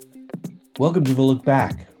Welcome to The Look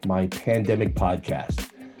Back, my pandemic podcast.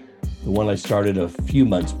 The one I started a few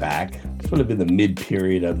months back, sort of in the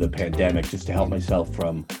mid-period of the pandemic, just to help myself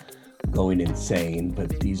from going insane.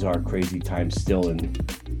 But these are crazy times still in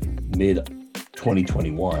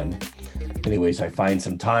mid-2021. Anyways, I find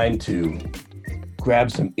some time to grab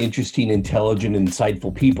some interesting, intelligent,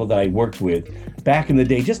 insightful people that I worked with back in the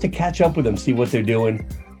day, just to catch up with them, see what they're doing,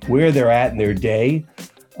 where they're at in their day,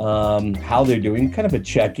 how they're doing, kind of a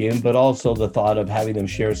check-in, but also the thought of having them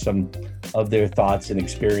share some of their thoughts and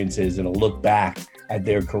experiences and a look back at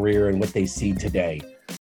their career and what they see today.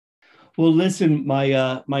 Well, listen,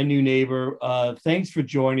 my new neighbor, thanks for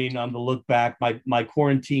joining on the Look Back. My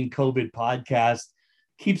quarantine COVID podcast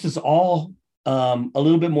keeps us all a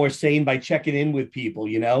little bit more sane by checking in with people,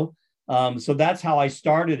 so that's how I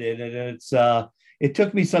started it. And it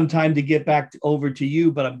took me some time to get back over to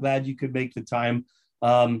you, but I'm glad you could make the time.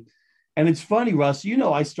 And it's funny, Russ,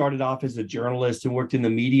 I started off as a journalist and worked in the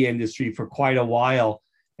media industry for quite a while.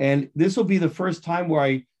 And this will be the first time where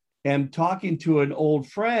I am talking to an old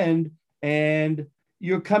friend and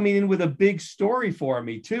you're coming in with a big story for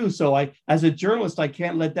me too. So as a journalist, I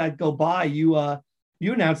can't let that go by. You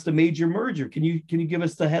announced a major merger. Can you give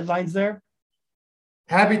us the headlines there?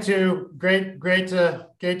 Happy to. Great to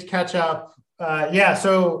catch up.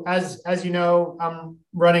 So as you know, I'm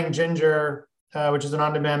running Ginger, which is an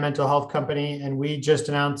on-demand mental health company. And we just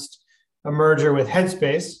announced a merger with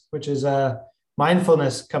Headspace, which is a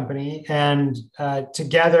mindfulness company. And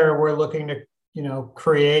together we're looking to,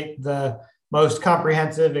 create the most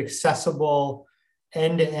comprehensive, accessible,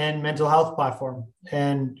 end-to-end mental health platform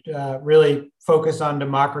and really focus on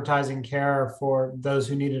democratizing care for those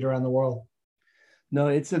who need it around the world. No,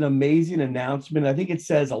 it's an amazing announcement. I think it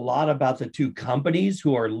says a lot about the two companies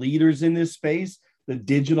who are leaders in this space, the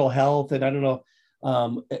digital health, and I don't know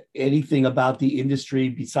anything about the industry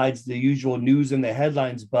besides the usual news and the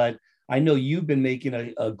headlines, but I know you've been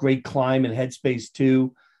making a great climb in Headspace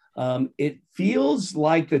too. It feels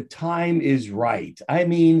like the time is right. I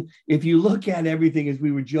mean, if you look at everything, as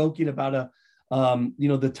we were joking about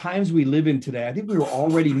the times we live in today, I think we were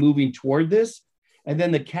already moving toward this. And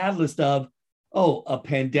then the catalyst of, a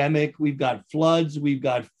pandemic, we've got floods, we've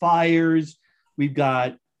got fires, we've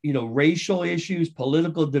got, racial issues,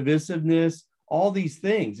 political divisiveness, all these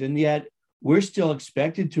things. And yet we're still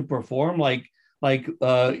expected to perform like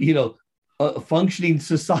a functioning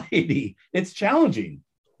society. It's challenging.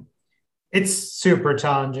 It's super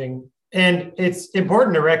challenging. And it's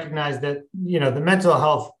important to recognize that, the mental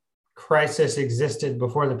health crisis existed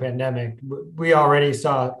before the pandemic. We already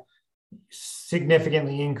saw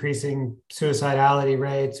significantly increasing suicidality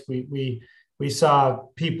rates. We saw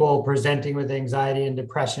people presenting with anxiety and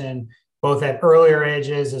depression, both at earlier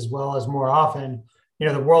ages as well as more often.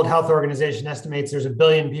 The World Health Organization estimates there's 1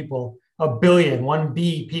 billion people, 1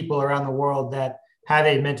 B people around the world that have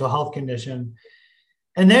a mental health condition.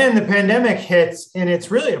 And then the pandemic hits, and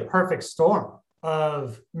it's really a perfect storm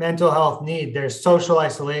of mental health need. There's social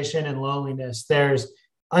isolation and loneliness. There's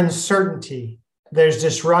uncertainty. There's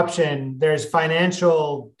disruption. There's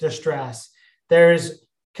financial distress. There's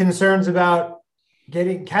concerns about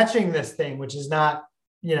catching this thing, which is not,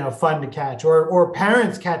 fun to catch, or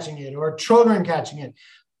parents catching it, or children catching it.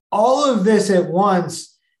 All of this at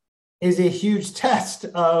once is a huge test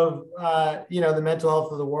of, the mental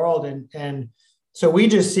health of the world. And so we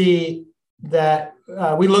just see that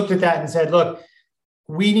we looked at that and said, look,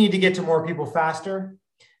 we need to get to more people faster.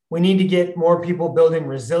 We need to get more people building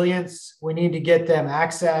resilience. We need to get them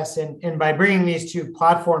access. And by bringing these two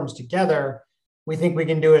platforms together, we think we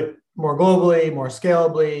can do it more globally, more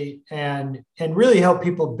scalably, and really help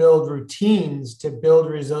people build routines to build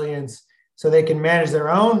resilience so they can manage their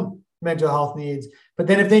own mental health needs. But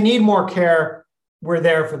then if they need more care, we're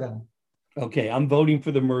there for them. Okay, I'm voting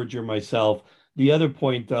for the merger myself. The other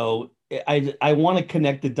point, though, I want to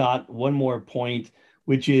connect the dot one more point,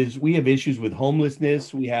 which is we have issues with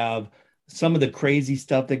homelessness. We have some of the crazy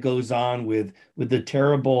stuff that goes on with the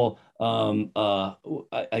terrible, I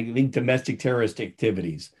think, domestic terrorist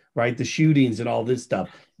activities, right? The shootings and all this stuff.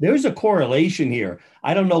 There's a correlation here.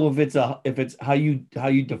 I don't know if it's how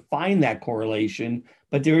you define that correlation,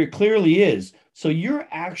 but there clearly is. So you're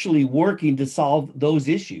actually working to solve those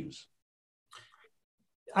issues.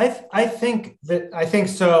 I think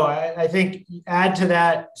so. I think add to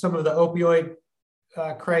that some of the opioid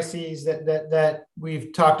crises that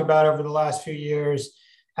we've talked about over the last few years.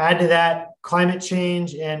 Add to that climate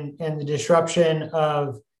change and the disruption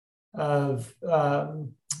of the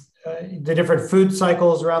different food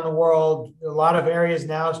cycles around the world. A lot of areas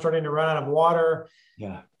now starting to run out of water.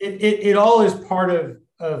 Yeah, it all is part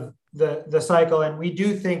of the cycle. And we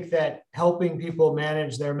do think that helping people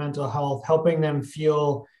manage their mental health, helping them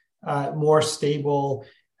feel more stable,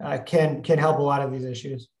 can help a lot of these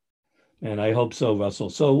issues. And I hope so,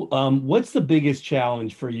 Russell. So, what's the biggest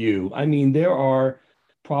challenge for you? I mean, there are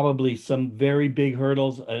probably some very big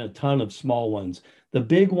hurdles and a ton of small ones. The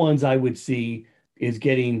big ones I would see is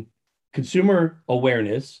getting consumer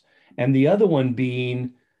awareness, and the other one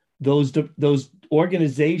being those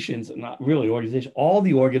organizations, not really organizations, all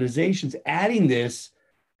the organizations adding this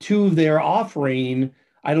to their offering.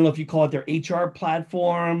 I don't know if you call it their HR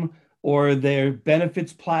platform or their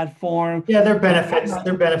benefits platform. Yeah, their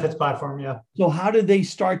benefits platform. Yeah. So how did they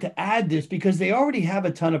start to add this? Because they already have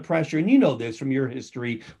a ton of pressure, and you know this from your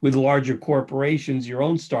history with larger corporations, your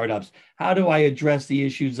own startups. How do I address the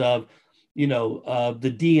issues of,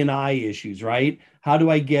 the D&I issues, right? How do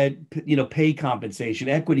I get, pay compensation,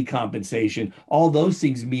 equity compensation, all those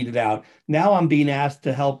things meted out? Now I'm being asked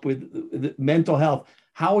to help with mental health.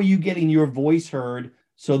 How are you getting your voice heard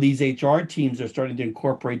so these HR teams are starting to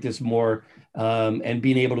incorporate this more and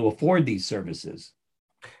being able to afford these services?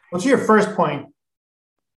 Well, to your first point,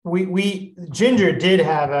 we Ginger did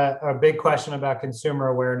have a big question about consumer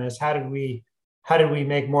awareness. How did we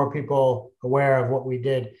make more people aware of what we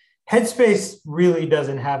did? Headspace really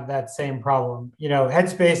doesn't have that same problem.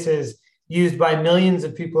 Headspace is used by millions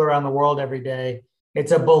of people around the world every day.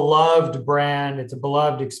 It's a beloved brand. It's a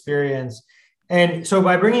beloved experience. And so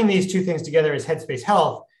by bringing these two things together as Headspace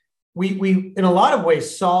Health, we in a lot of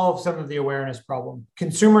ways solve some of the awareness problem.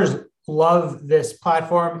 Consumers love this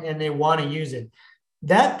platform and they want to use it.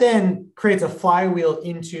 That then creates a flywheel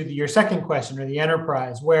into your second question, or the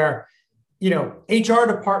enterprise, where HR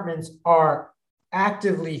departments are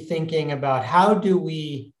actively thinking about how do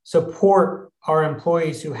we support our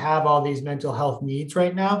employees who have all these mental health needs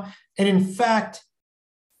right now. And in fact,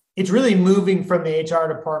 it's really moving from the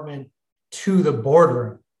HR department to the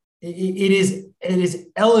boardroom. It is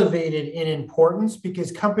elevated in importance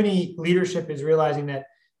because company leadership is realizing that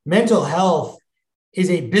mental health is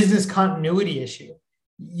a business continuity issue.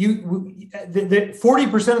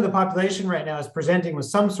 40% of the population right now is presenting with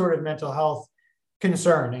some sort of mental health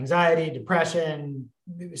concern, anxiety, depression,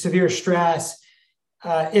 severe stress,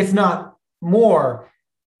 if not more.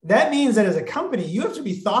 That means that as a company, you have to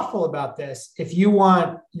be thoughtful about this if you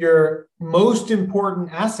want your most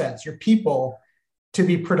important assets, your people, to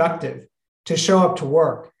be productive, to show up to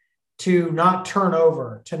work, to not turn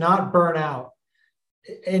over, to not burn out.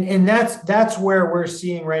 And that's where we're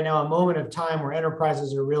seeing right now a moment of time where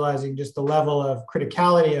enterprises are realizing just the level of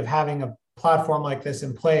criticality of having a platform like this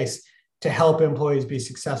in place to help employees be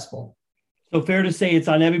successful. So fair to say it's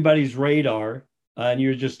on everybody's radar, and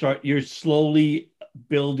you're slowly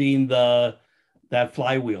building that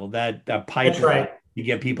flywheel, that pipeline. That's right. To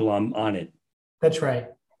get people on it. That's right.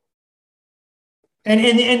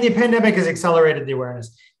 And the pandemic has accelerated the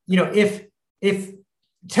awareness. If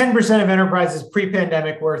 10% of enterprises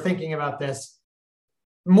pre-pandemic were thinking about this,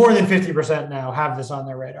 more than 50% now have this on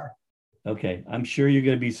their radar. Okay, I'm sure you're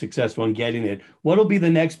going to be successful in getting it. What will be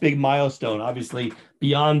the next big milestone? Obviously,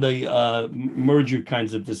 beyond the merger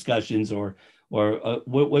kinds of discussions, or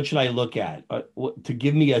what should I look at to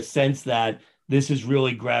give me a sense that this is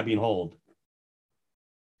really grabbing hold?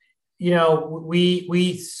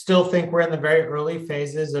 We still think we're in the very early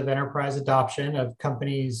phases of enterprise adoption, of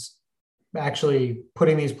companies actually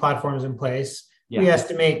putting these platforms in place. Yeah. We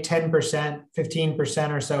estimate 10%,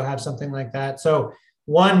 15% or so have something like that. So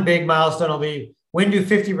one big milestone will be, when do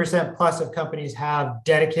 50% plus of companies have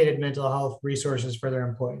dedicated mental health resources for their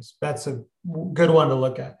employees? That's a good one to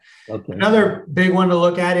look at. Okay. Another big one to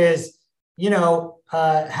look at is, how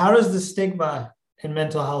does the stigma in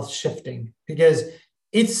mental health shifting? Because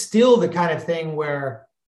it's still the kind of thing where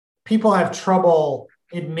people have trouble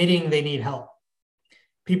admitting they need help.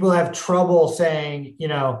 People have trouble saying,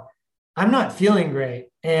 I'm not feeling great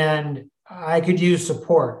and I could use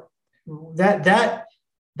support. That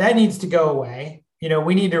needs to go away.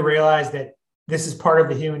 We need to realize that this is part of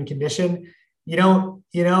the human condition. You don't,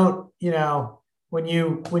 when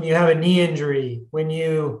you have a knee injury, when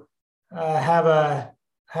you have a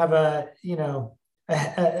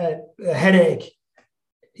headache,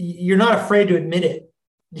 you're not afraid to admit it.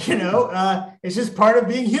 It's just part of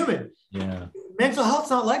being human. Yeah. Mental health's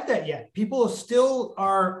not like that yet. People still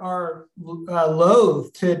are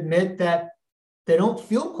loath to admit that they don't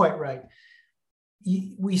feel quite right.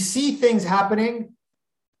 We see things happening.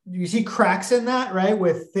 You see cracks in that, right?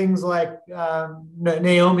 With things like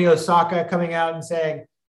Naomi Osaka coming out and saying,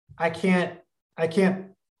 I can't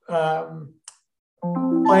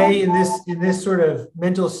play in this sort of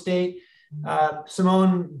mental state.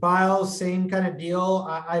 Simone Biles, same kind of deal.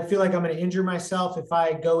 I feel like I'm going to injure myself if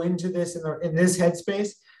I go into this in this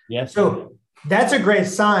headspace. Yes. So that's a great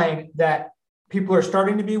sign that people are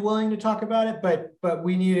starting to be willing to talk about it, but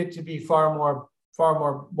we need it to be far more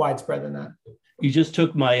widespread than that. You just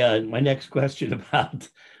took my next question about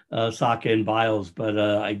Saka and Biles, but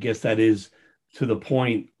I guess that is to the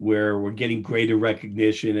point where we're getting greater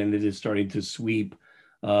recognition and it is starting to sweep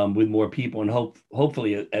with more people, and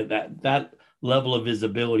hopefully at that level of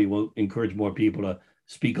visibility will encourage more people to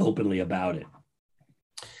speak openly about it.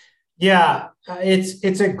 Yeah,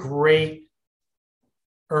 it's a great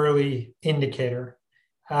early indicator.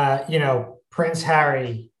 Prince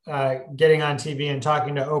Harry getting on TV and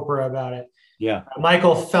talking to Oprah about it. Yeah.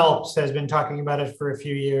 Michael Phelps has been talking about it for a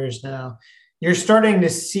few years now. You're starting to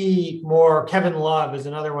see more. Kevin Love is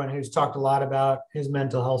another one who's talked a lot about his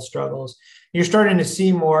mental health struggles. You're starting to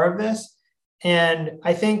see more of this. And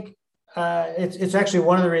I think it's actually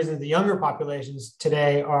one of the reasons the younger populations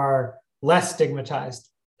today are less stigmatized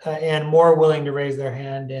and more willing to raise their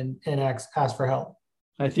hand and ask for help.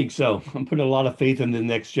 I think so. I'm putting a lot of faith in the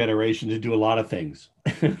next generation to do a lot of things,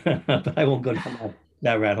 but I won't go down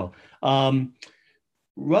that rat hole.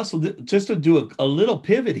 Russell, just to do a little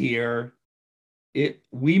pivot here,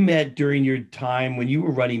 we met during your time when you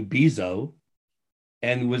were running Bezo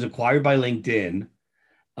and was acquired by LinkedIn,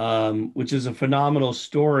 which is a phenomenal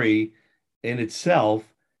story in itself.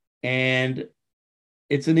 And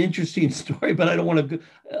it's an interesting story, but I don't want to.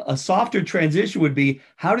 A softer transition would be,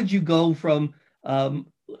 how did you go from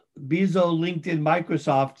Bezo, LinkedIn,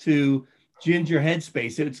 Microsoft to Ginger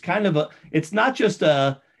Headspace? It's kind of it's not just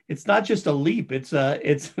a leap. It's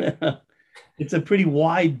it's a pretty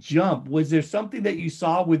wide jump. Was there something that you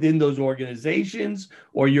saw within those organizations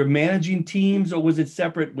or your managing teams, or was it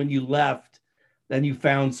separate when you left? Then you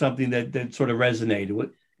found something that sort of resonated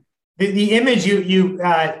with. The image you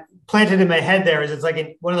planted in my head there is it's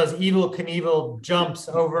like one of those Evel Knievel jumps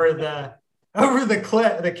over the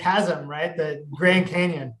cliff, the chasm, right? The Grand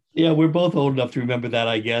Canyon. Yeah, we're both old enough to remember that,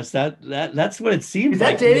 I guess. That's what it seems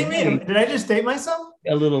like. Is that dating me? Did I just date myself?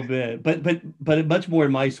 A little bit, but much more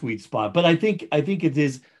in my sweet spot. But I think it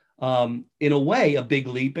is in a way a big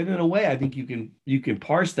leap, and in a way I think you can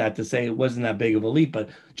parse that to say it wasn't that big of a leap. But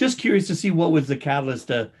just curious to see what was the catalyst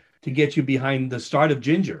to get you behind the start of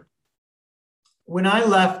Ginger. When I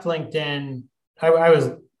left LinkedIn, I was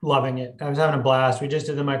loving it. I was having a blast. We just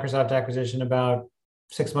did the Microsoft acquisition about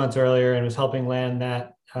 6 months earlier and was helping land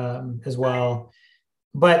that as well.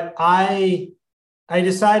 But I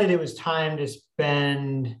decided it was time to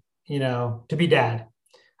spend, to be dad.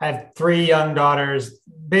 I have 3 young daughters.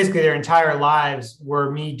 Basically, their entire lives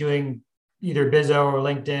were me doing either Bizzo or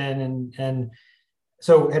LinkedIn, and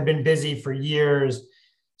so had been busy for years.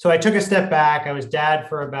 So I took a step back. I was dad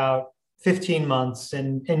for about 15 months.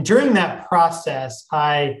 And during that process,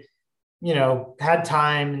 I, had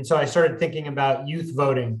time. And so I started thinking about youth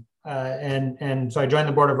voting. And so I joined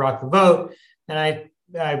the board of Rock the Vote, and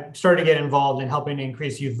I started to get involved in helping to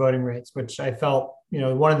increase youth voting rates, which I felt,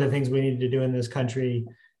 one of the things we needed to do in this country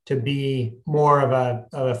to be more of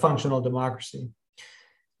a functional democracy.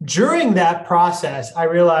 During that process, I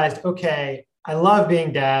realized, okay, I love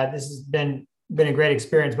being dad. This has been a great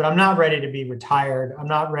experience, but I'm not ready to be retired. I'm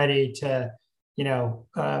not ready to,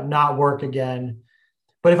 not work again.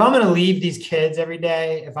 But if I'm going to leave these kids every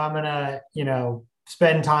day, if I'm going to,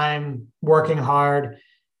 spend time working hard,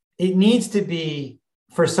 it needs to be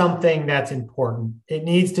for something that's important. It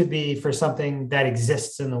needs to be for something that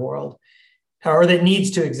exists in the world, or that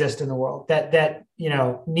needs to exist in the world, that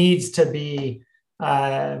needs to be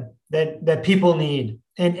that people need.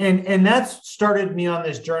 And that's started me on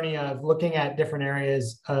this journey of looking at different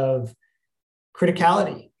areas of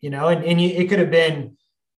criticality, it could have been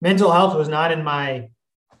mental health was not in my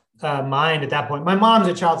mind at that point. My mom's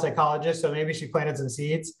a child psychologist, so maybe she planted some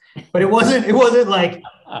seeds, but it wasn't like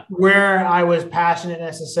where I was passionate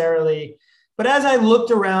necessarily. But as I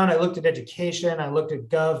looked around, I looked at education, I looked at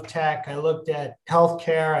gov tech, I looked at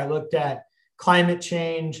healthcare, I looked at climate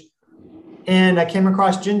change, and I came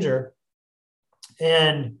across Ginger.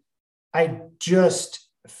 And I just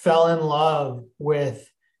fell in love with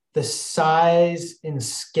the size and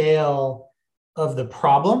scale of the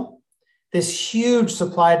problem, this huge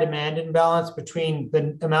supply-demand imbalance between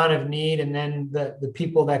the amount of need and then the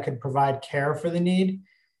people that could provide care for the need.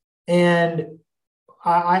 And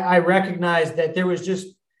I recognized that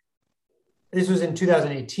this was in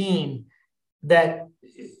 2018, that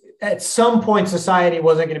at some point society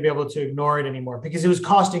wasn't going to be able to ignore it anymore because it was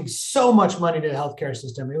costing so much money to the healthcare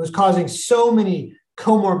system. It was causing so many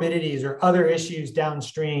comorbidities or other issues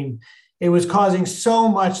downstream. it was causing so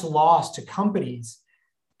much loss to companies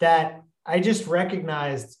that I just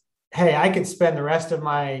recognized, hey, I could spend the rest of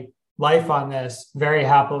my life on this very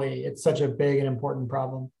happily. It's such a big and important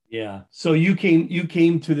problem. Yeah. So you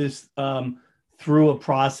came to this through a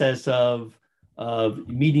process of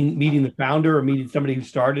meeting the founder or meeting somebody who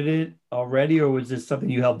started it already, or was this something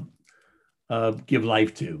you helped give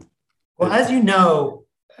life to? Well, as you know,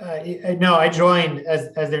 no, I joined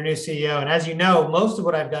as their new CEO, and as you know, most of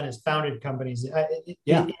what I've done is founded companies.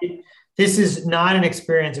 Yeah. This is not an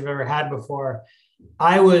experience I've ever had before.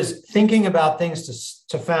 I was thinking about things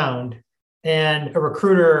to found, and a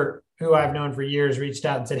recruiter who I've known for years reached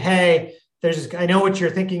out and said, "Hey, I know what you're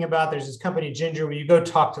thinking about. There's this company, Ginger. Will you go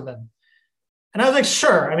talk to them?" And I was like,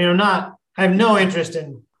 "Sure." I mean, I have no interest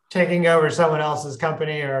in taking over someone else's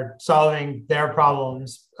company or solving their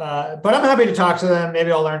problems, but I'm happy to talk to them.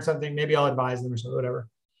 Maybe I'll learn something. Maybe I'll advise them or something, whatever.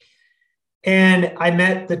 And I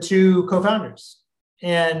met the two co-founders,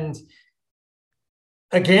 and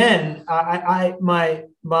again, I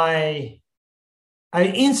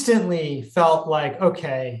instantly felt like,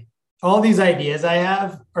 okay, all these ideas I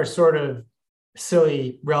have are sort of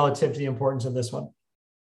silly relative to the importance of this one.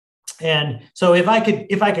 And so if I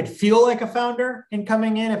could feel like a founder in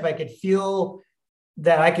coming in, if I could feel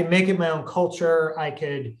that I could make it my own culture, I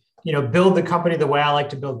could, build the company the way I like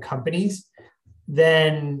to build companies,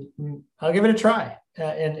 then I'll give it a try.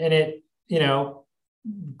 And it,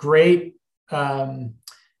 great.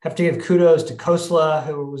 Have to give kudos to Khosla,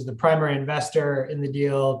 who was the primary investor in the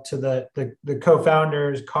deal, to the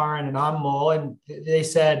co-founders, Karan and Amol. And they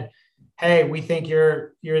said, hey, we think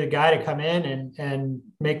you're the guy to come in and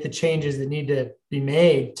make the changes that need to be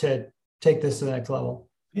made to take this to the next level.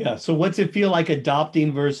 Yeah. So what's it feel like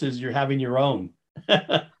adopting versus you're having your own?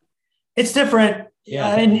 It's different.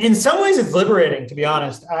 Yeah. In some ways, it's liberating, to be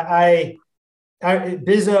honest.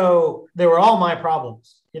 Bizzo, they were all my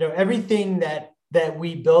problems. Everything that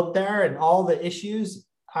we built there and all the issues,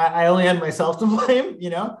 I only had myself to blame,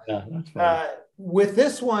 Yeah, that's fine. With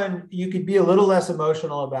this one, you could be a little less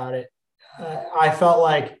emotional about it. I felt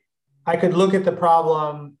like I could look at the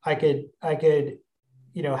problem. I could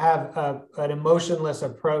have an emotionless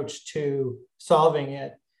approach to solving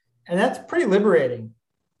it. And that's pretty liberating,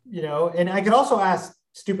 and I could also ask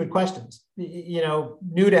stupid questions,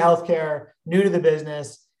 new to healthcare, new to the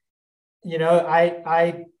business.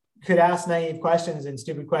 I could ask naive questions and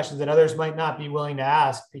stupid questions that others might not be willing to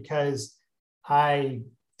ask because I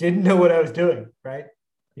didn't know what I was doing. Right.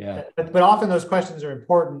 Yeah. But often those questions are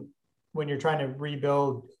important when you're trying to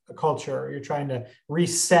rebuild a culture, or you're trying to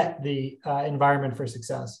reset the environment for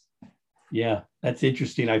success. Yeah, that's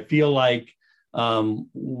interesting. I feel like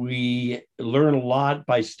we learn a lot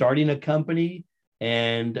by starting a company.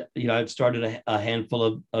 And, I've started a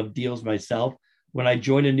handful of deals myself. When I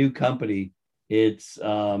join a new company, it's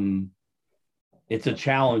a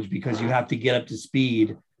challenge because you have to get up to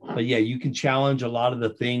speed. But yeah, you can challenge a lot of the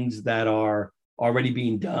things that are already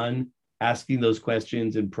being done, asking those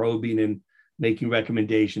questions and probing and making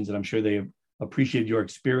recommendations. And I'm sure they appreciate your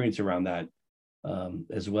experience around that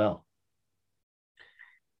as well.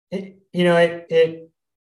 I've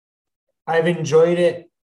enjoyed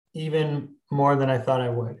it even more than I thought I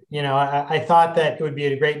would. I thought that it would be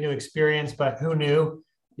a great new experience, but who knew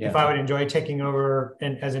if I would enjoy taking over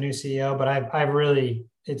as a new CEO. But I've really,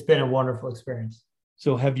 it's been a wonderful experience.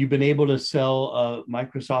 So have you been able to sell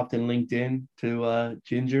Microsoft and LinkedIn to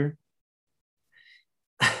Ginger?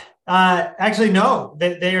 Actually, no,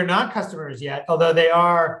 they are not customers yet, although they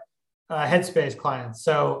are Headspace clients.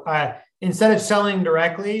 So instead of selling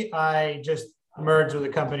directly, I just merged with a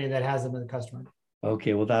company that has them as a customer.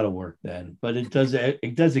 Okay, well, that'll work then. But it does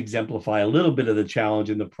exemplify a little bit of the challenge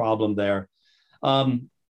and the problem there.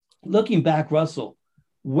 Looking back, Russell,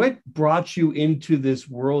 what brought you into this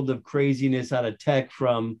world of craziness out of tech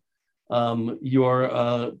from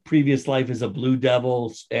your previous life as a Blue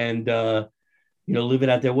Devil and living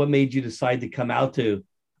out there? What made you decide to come out to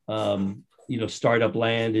startup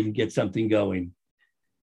land and get something going?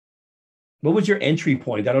 What was your entry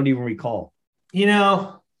point? I don't even recall.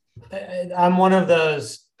 I'm one of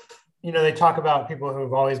those, they talk about people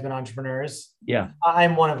who've always been entrepreneurs. Yeah.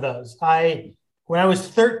 I'm one of those. When I was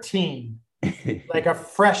 13, like a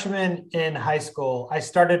freshman in high school, I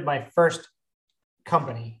started my first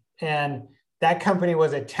company. And that company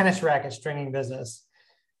was a tennis racket stringing business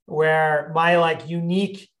where my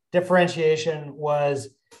unique differentiation was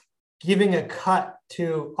giving a cut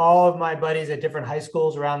to all of my buddies at different high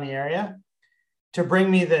schools around the area to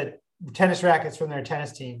bring me the tennis rackets from their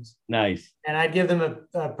tennis teams. Nice. And I'd give them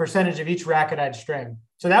a percentage of each racket I'd string.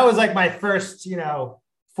 So that was like my first,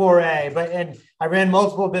 foray, and I ran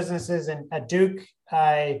multiple businesses, and at Duke,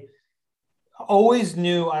 I always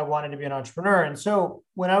knew I wanted to be an entrepreneur. And so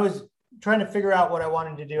when I was trying to figure out what I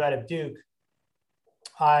wanted to do out of Duke,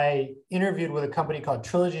 I interviewed with a company called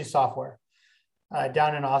Trilogy Software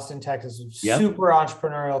down in Austin, Texas. Super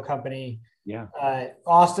entrepreneurial company. Yeah.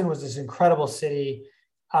 Austin was this incredible city.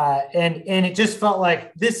 And it just felt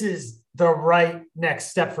like this is the right next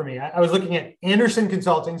step for me. I was looking at Anderson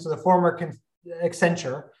Consulting, so the former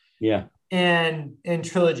Accenture. Yeah. And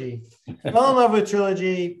Trilogy. Fell in love with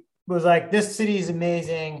Trilogy, was like, this city is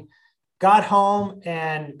amazing. Got home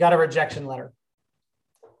and got a rejection letter.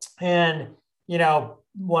 And,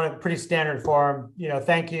 one of pretty standard form,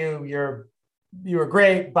 thank you. You were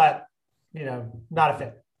great, but, not a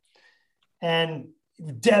fit. And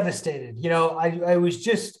devastated, I was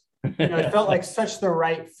just, it felt like such the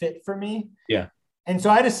right fit for me. Yeah. And so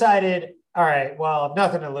I decided, all right, well, I've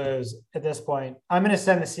nothing to lose at this point. I'm going to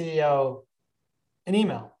send the CEO an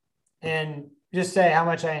email and just say how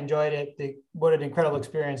much I enjoyed it, what an incredible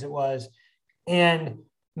experience it was, and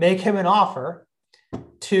make him an offer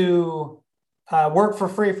to work for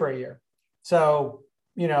free for a year. So,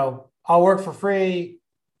 I'll work for free.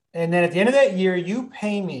 And then at the end of that year, you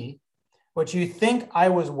pay me what you think I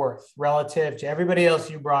was worth relative to everybody else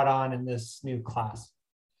you brought on in this new class.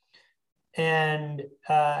 And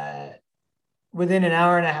within an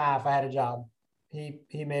hour and a half, I had a job. He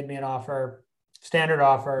made me an offer, standard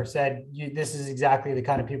offer, said, this is exactly the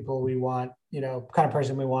kind of people we want, kind of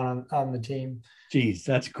person we want on the team. Geez,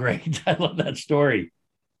 that's great. I love that story.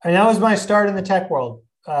 And that was my start in the tech world.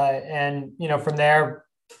 And, from there,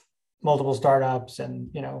 multiple startups and,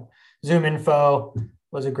 ZoomInfo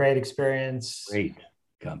was a great experience. Great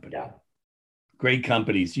company. Yeah. Great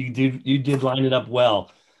companies. You did line it up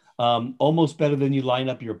well. Almost better than you line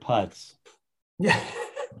up your putts. Yeah.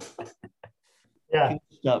 Yeah.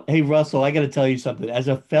 Hey, Russell, I got to tell you something. As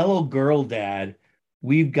a fellow girl dad,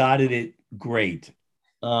 we've got it great.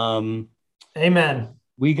 Amen.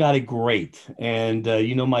 We got it great. And,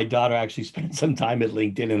 my daughter actually spent some time at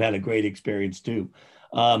LinkedIn and had a great experience too.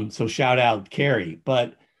 So shout out Carrie.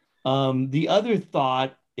 But the other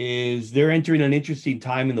thought is they're entering an interesting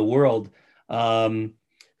time in the world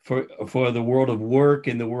for the world of work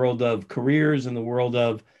and the world of careers and the world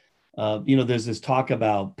of, there's this talk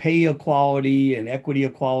about pay equality and equity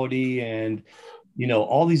equality and,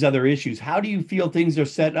 all these other issues. How do you feel things are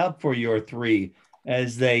set up for your three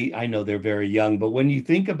I know they're very young, but when you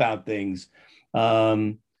think about things,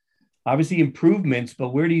 obviously improvements, but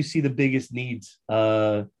where do you see the biggest needs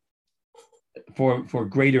for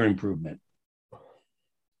greater improvement?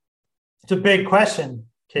 It's a big question,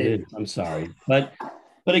 Kate. I'm sorry, but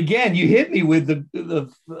again, you hit me with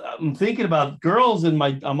the I'm thinking about girls and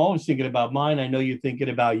I'm always thinking about mine. I know you're thinking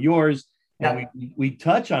about yours. And we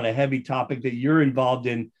touch on a heavy topic that you're involved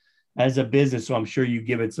in as a business. So I'm sure you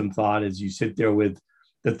give it some thought as you sit there with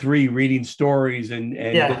the three reading stories and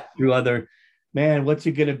go through other, man, what's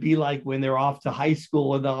it going to be like when they're off to high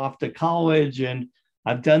school and they're off to college? And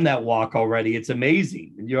I've done that walk already. It's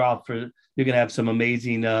amazing. And you're going to have some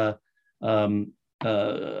amazing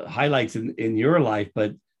highlights in your life,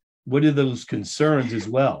 but what are those concerns as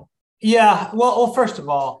well? Yeah. Well, first of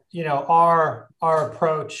all, our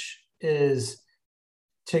approach is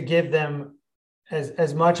to give them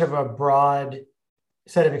as much of a broad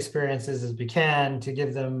set of experiences as we can, to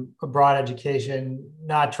give them a broad education,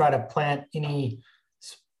 not try to plant any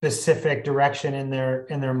specific direction in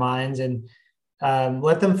their minds, and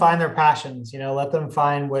let them find their passions, let them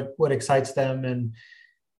find what excites them. And,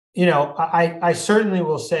 I certainly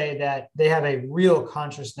will say that they have a real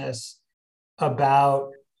consciousness about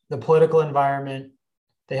the political environment.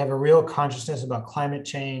 They have a real consciousness about climate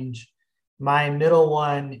change. My middle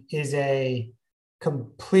one is a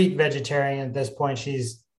complete vegetarian at this point.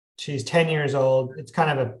 She's 10 years old. It's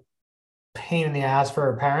kind of a pain in the ass for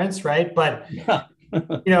her parents, right? But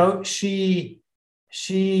she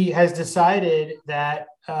has decided that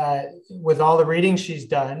with all the reading she's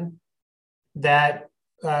done, that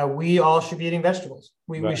we all should be eating vegetables.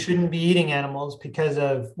 We shouldn't be eating animals because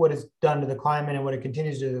of what it's done to the climate and what it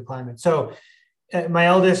continues to do to the climate. So my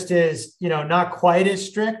eldest is, not quite as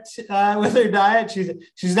strict with her diet.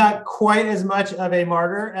 She's not quite as much of a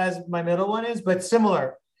martyr as my middle one is, but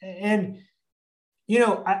similar. And,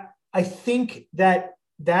 I think that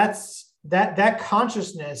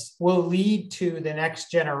consciousness will lead to the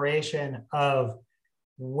next generation of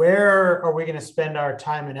where are we going to spend our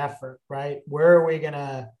time and effort, right? Where are we going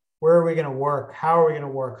to work? How are we going to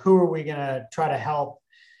work? Who are we going to try to help?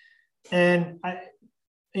 And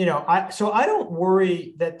so I don't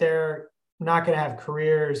worry that they're not going to have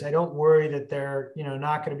careers. I don't worry that they're,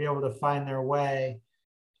 not going to be able to find their way.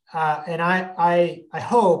 And I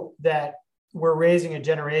hope that we're raising a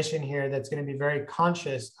generation here that's going to be very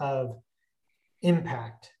conscious of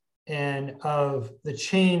impact and of the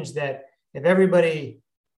change that if everybody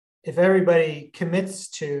commits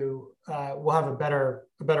to, we'll have a better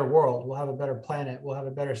world. We'll have a better planet. We'll have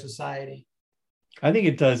a better society. I think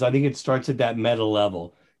it does. I think it starts at that meta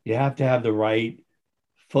level. You have to have the right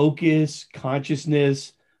focus,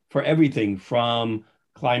 consciousness for everything from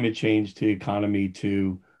climate change to economy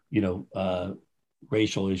to,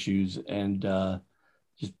 racial issues, and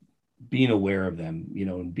just being aware of them,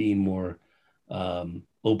 and being more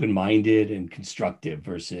open-minded and constructive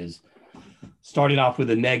versus starting off with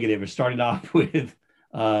a negative or starting off with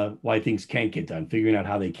why things can't get done, figuring out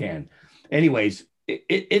how they can. Anyways,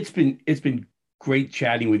 it's been great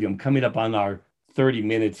chatting with you. I'm coming up on our 30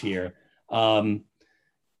 minutes here.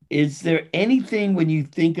 Is there anything, when you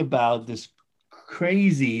think about this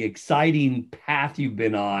crazy, exciting path you've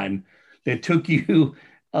been on that took you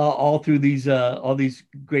all through these all these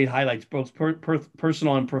great highlights, both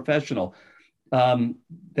personal and professional,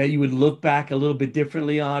 that you would look back a little bit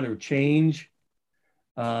differently on or change?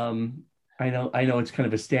 I know it's kind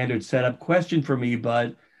of a standard setup question for me,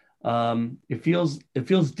 but it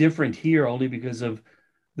feels different here only because of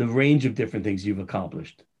the range of different things you've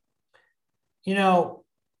accomplished.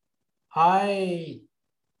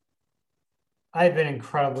 I've been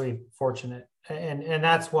incredibly fortunate, and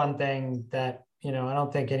that's one thing that I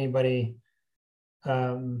don't think anybody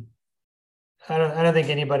I don't think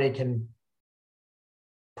anybody can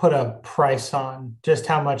put a price on just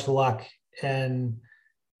how much luck and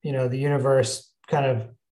the universe kind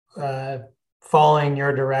of falling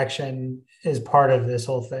your direction is part of this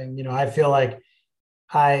whole thing. I feel like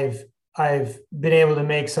I've been able to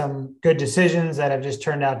make some good decisions that have just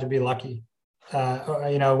turned out to be lucky,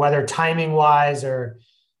 whether timing wise or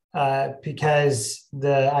because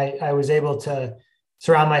I was able to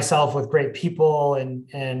surround myself with great people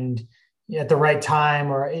and at the right time,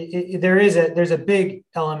 or there's a big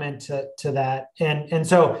element to that. And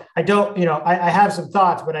so I don't, I have some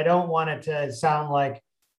thoughts, but I don't want it to sound like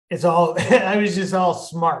it's all, I was just all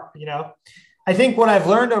smart, I think what I've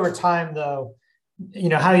learned over time though,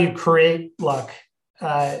 how you create luck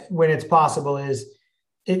when it's possible is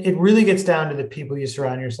it really gets down to the people you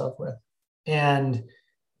surround yourself with. And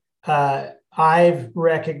I've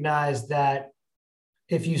recognized that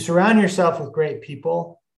if you surround yourself with great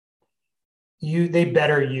people, they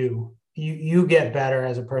better you. You get better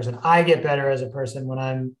as a person. I get better as a person when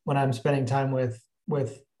I'm spending time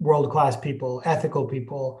with world-class people, ethical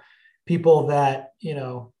people that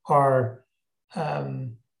are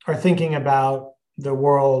thinking about the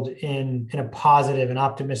world in a positive and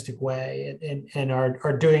optimistic way, and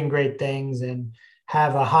are doing great things and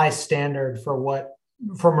have a high standard for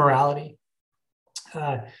morality.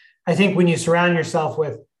 I think when you surround yourself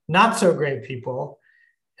with not so great people,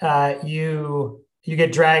 you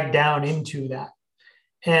get dragged down into that.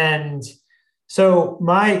 And so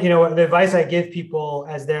the advice I give people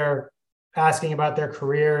as they're asking about their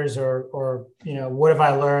careers or what have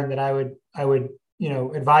I learned that I would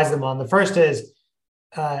advise them on. The first is,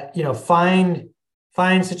 find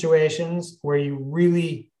situations where you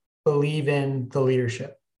really believe in the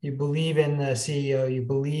leadership. You believe in the CEO, you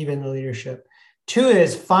believe in the leadership. 2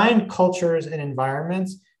 is find cultures and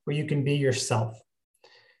environments where you can be yourself,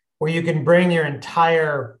 where you can bring your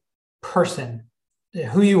entire person,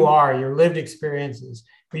 who you are, your lived experiences,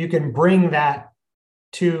 where you can bring that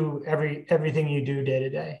to everything you do day to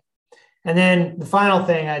day. And then the final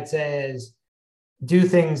thing I'd say is do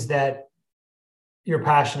things that you're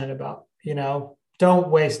passionate about. Don't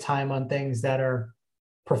waste time on things that are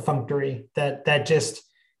perfunctory, that just,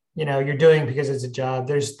 you're doing because it's a job.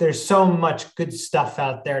 There's so much good stuff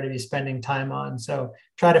out there to be spending time on. So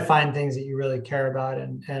try to find things that you really care about,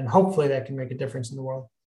 and hopefully that can make a difference in the world.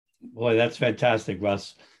 Boy, that's fantastic,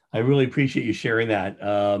 Russ. I really appreciate you sharing that.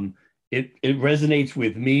 It resonates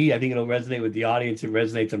with me. I think it'll resonate with the audience. It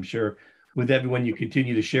resonates, I'm sure, with everyone you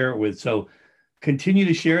continue to share it with. So continue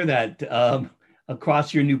to share that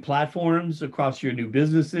across your new platforms, across your new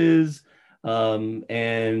businesses,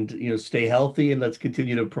 and stay healthy, and let's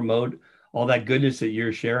continue to promote all that goodness that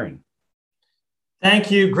you're sharing.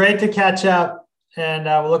 Thank you. Great to catch up, and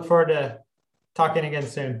we'll look forward to talking again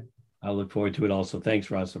soon. I look forward to it also. Thanks,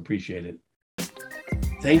 Russ. Appreciate it.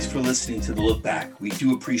 Thanks for listening to The Look Back. We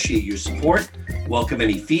do appreciate your support, welcome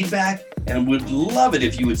any feedback, and would love it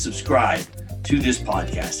if you would subscribe to this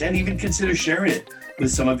podcast and even consider sharing it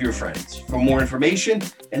with some of your friends. For more information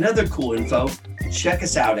and other cool info, check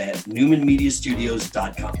us out at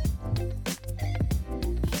newmanmediastudios.com.